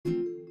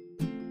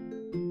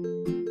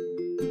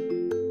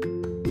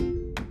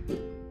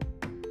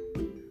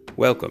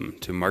Welcome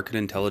to Market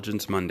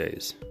Intelligence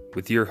Mondays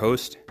with your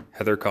host,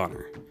 Heather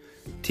Connor,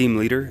 team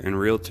leader and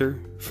realtor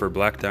for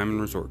Black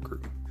Diamond Resort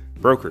Group,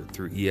 brokered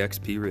through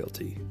eXp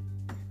Realty.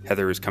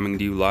 Heather is coming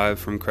to you live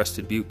from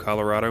Crested Butte,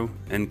 Colorado,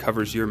 and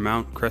covers your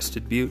Mount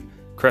Crested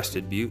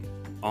Butte,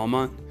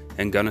 Almont,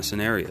 and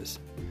Gunnison areas.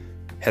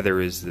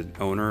 Heather is the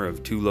owner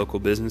of 2 local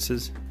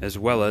businesses, as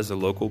well as a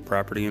local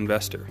property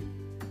investor.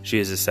 She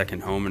is a second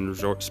home and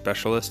resort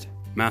specialist,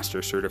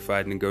 master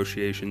certified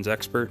negotiations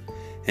expert,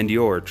 and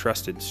your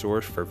trusted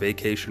source for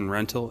vacation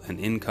rental and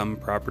income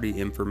property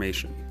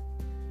information.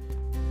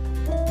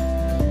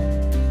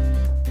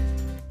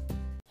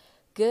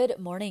 Good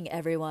morning,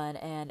 everyone,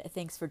 and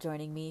thanks for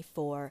joining me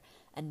for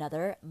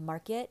another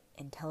Market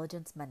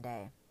Intelligence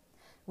Monday.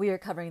 We are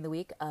covering the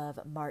week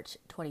of March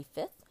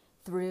 25th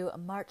through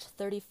March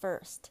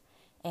 31st,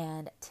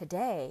 and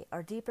today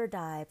our deeper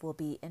dive will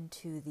be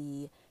into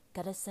the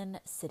Gunnison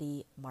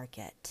City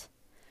market.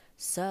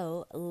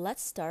 So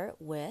let's start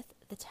with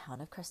the town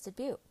of Crested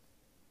Butte.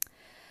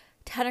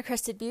 Town of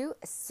Crested Butte,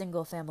 a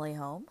single family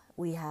home.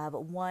 We have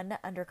 1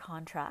 under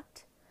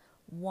contract,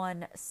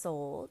 1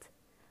 sold,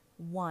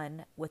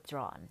 1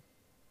 withdrawn.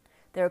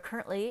 There are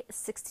currently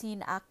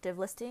 16 active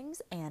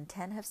listings and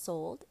 10 have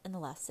sold in the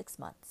last 6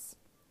 months.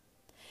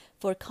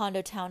 For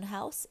condo,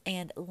 townhouse,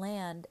 and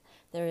land,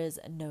 there is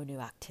no new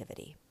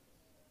activity.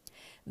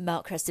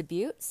 Mount Crested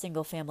Butte,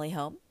 single family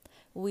home.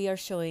 We are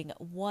showing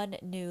 1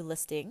 new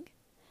listing.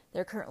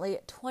 There are currently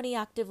 20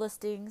 active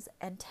listings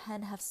and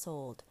 10 have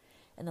sold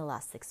in the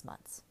last 6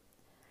 months.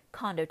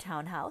 Condo,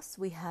 townhouse,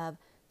 we have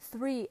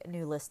 3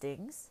 new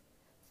listings,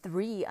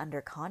 3 under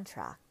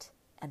contract,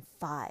 and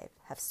 5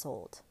 have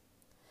sold.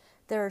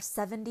 There are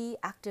 70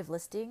 active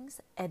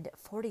listings and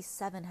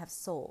 47 have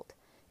sold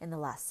in the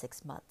last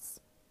 6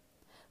 months.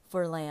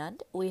 For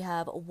land, we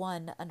have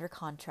 1 under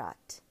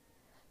contract,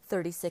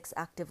 36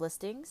 active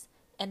listings,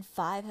 and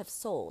 5 have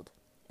sold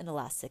in the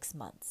last 6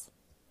 months.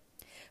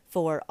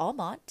 For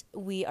Almont,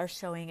 we are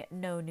showing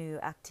no new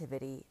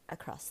activity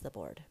across the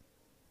board.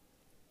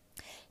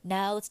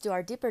 Now let's do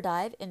our deeper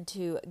dive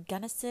into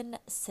Gunnison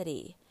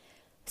City.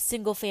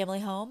 Single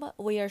family home,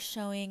 we are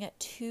showing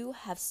 2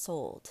 have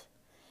sold.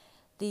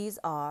 These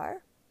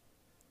are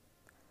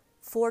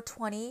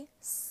 420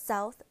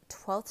 South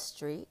 12th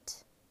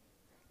Street,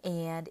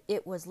 and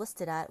it was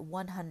listed at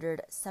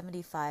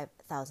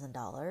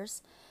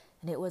 $175,000,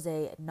 and it was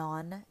a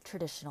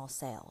non-traditional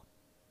sale.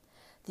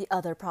 The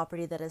other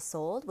property that is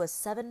sold was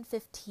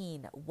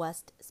 715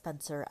 West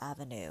Spencer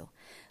Avenue,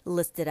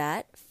 listed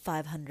at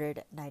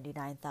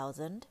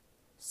 $599,000,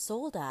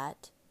 sold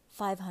at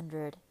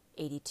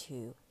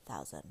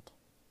 $582,000.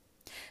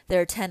 There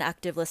are 10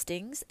 active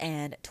listings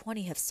and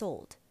 20 have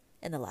sold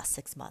in the last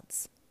 6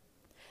 months.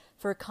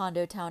 For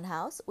condo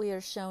townhouse, we are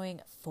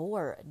showing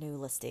 4 new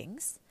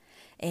listings,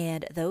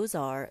 and those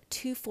are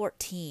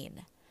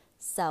 214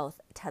 South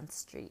 10th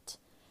Street,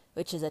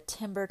 which is a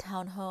timber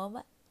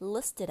townhome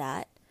listed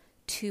at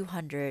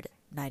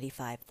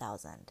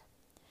 $295,000.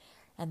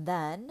 And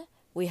then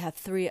we have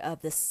 3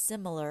 of the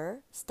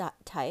similar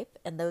type,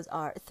 and those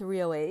are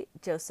 308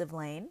 Joseph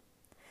Lane,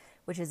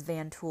 which is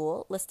Van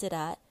Tool, listed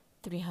at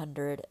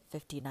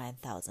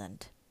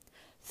 $359,000.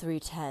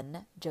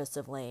 310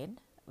 Joseph Lane,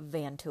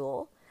 Van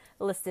Tool,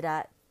 listed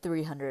at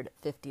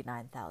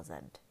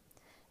 $359,000.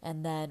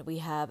 And then we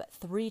have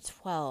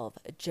 312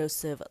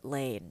 Joseph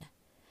Lane,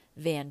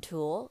 Van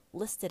Tool,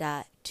 listed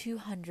at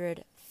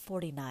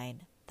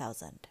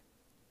 $249,000.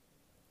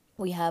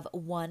 We have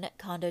 1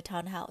 condo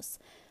townhouse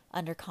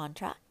under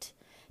contract.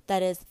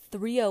 That is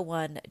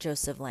 301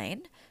 Joseph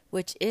Lane,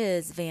 which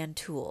is Van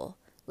Tool,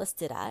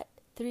 listed at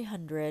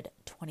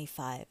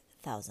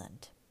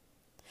 $325,000.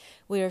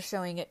 We are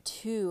showing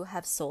 2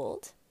 have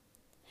sold,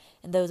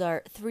 and those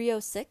are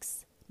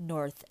 306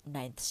 North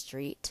 9th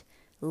Street,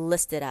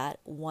 listed at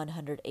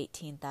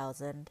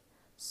 $118,000,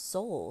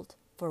 sold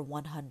for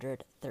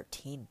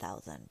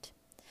 $113,000,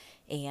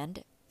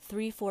 and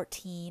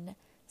 314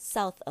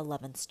 South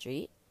 11th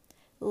Street,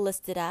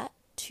 listed at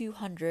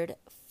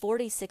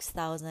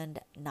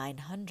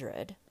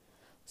 $246,900,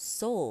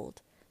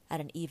 sold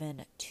at an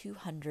even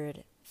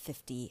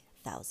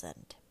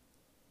 $250,000.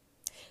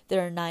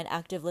 There are 9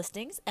 active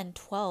listings and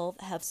 12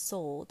 have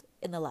sold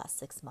in the last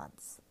 6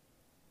 months.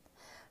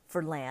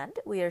 For land,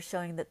 we are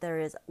showing that there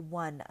is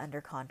 1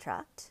 under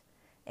contract,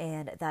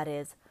 and that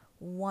is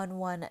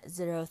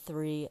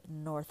 1103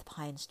 North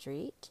Pine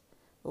Street,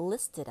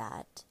 listed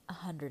at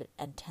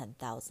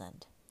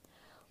 $110,000.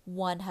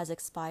 1 has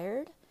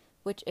expired,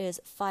 which is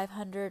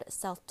 500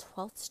 South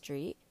 12th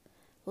Street,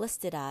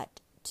 listed at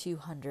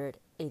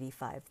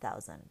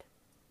 $285,000.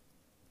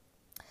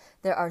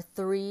 There are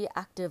 3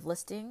 active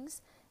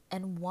listings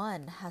and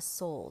 1 has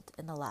sold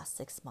in the last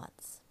 6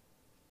 months.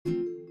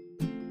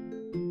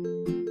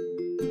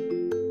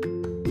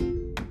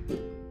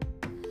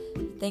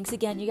 Thanks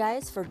again, you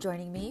guys, for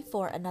joining me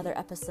for another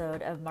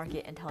episode of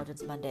Market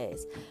Intelligence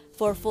Mondays.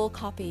 For full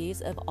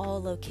copies of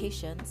all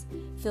locations,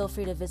 feel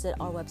free to visit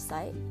our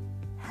website,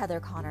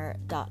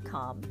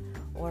 heatherconnor.com,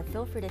 or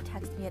feel free to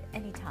text me at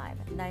any time,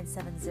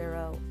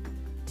 970-2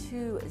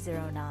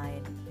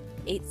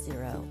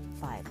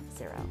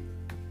 209-8050.